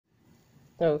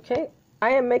Okay, I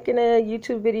am making a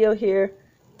YouTube video here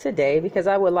today because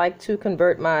I would like to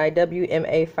convert my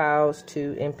WMA files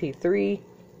to MP3.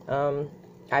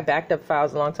 I backed up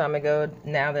files a long time ago.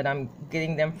 Now that I'm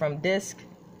getting them from disk,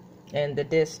 and the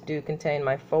disks do contain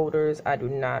my folders, I do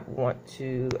not want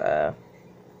to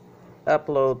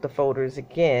upload the folders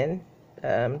again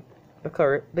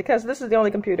because this is the only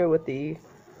computer with the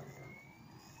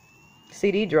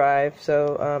CD drive.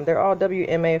 So they're all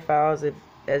WMA files,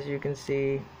 as you can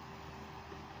see.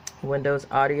 Windows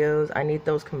audios, I need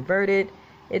those converted.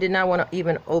 It did not want to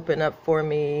even open up for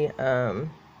me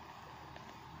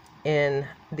in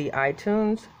the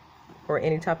iTunes or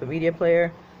any type of media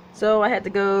player. So I had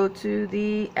to go to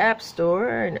the App Store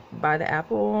and buy the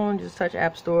Apple and just touch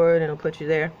App Store and it'll put you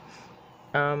there.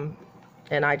 And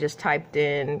I just typed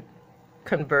in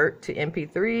convert to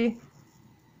MP3.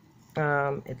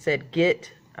 It said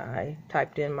get. I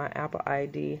typed in my Apple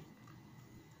ID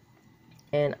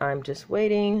and I'm just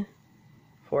waiting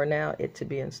for now it to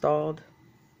be installed.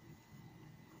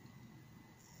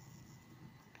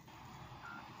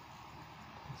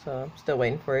 So I'm still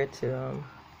waiting for it to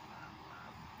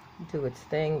do its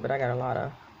thing, but I got a lot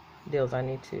of deals I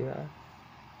need to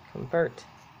convert.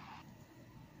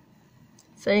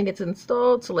 Saying it's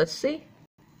installed, so let's see.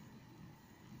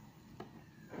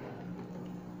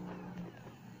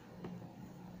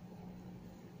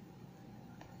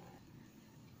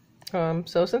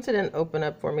 So since it didn't open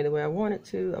up for me the way I want it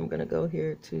to, I'm gonna go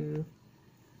here to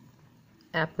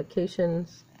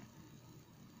applications,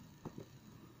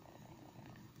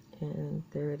 and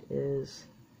there it is.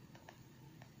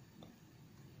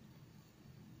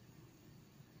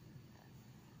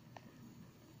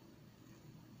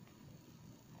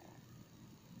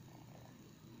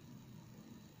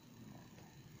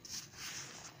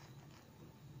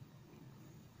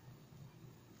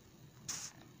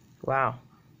 Wow.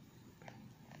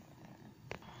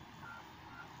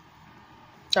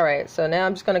 Alright, so now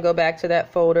I'm just going to go back to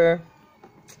that folder.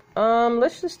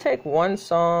 Let's just take one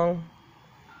song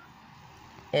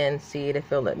and see if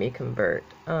it'll let me convert.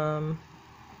 Just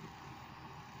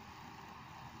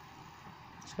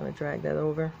going to drag that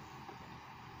over.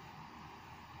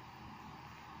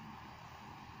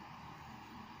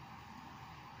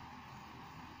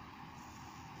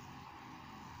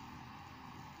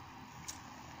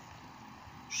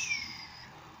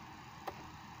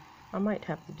 I might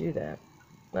have to do that.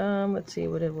 Let's see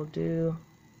what it will do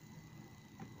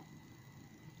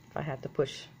if I have to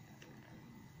push.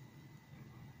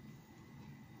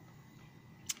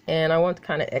 And I want to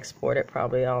kind of export it.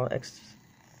 Probably I'll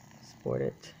export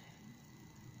it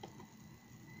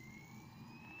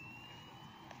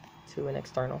to an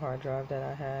external hard drive that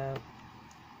I have.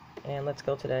 And let's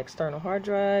go to the external hard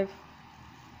drive,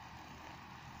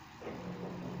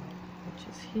 which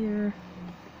is here,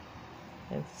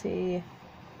 and see.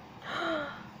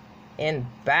 And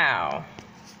bow.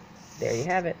 There you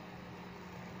have it.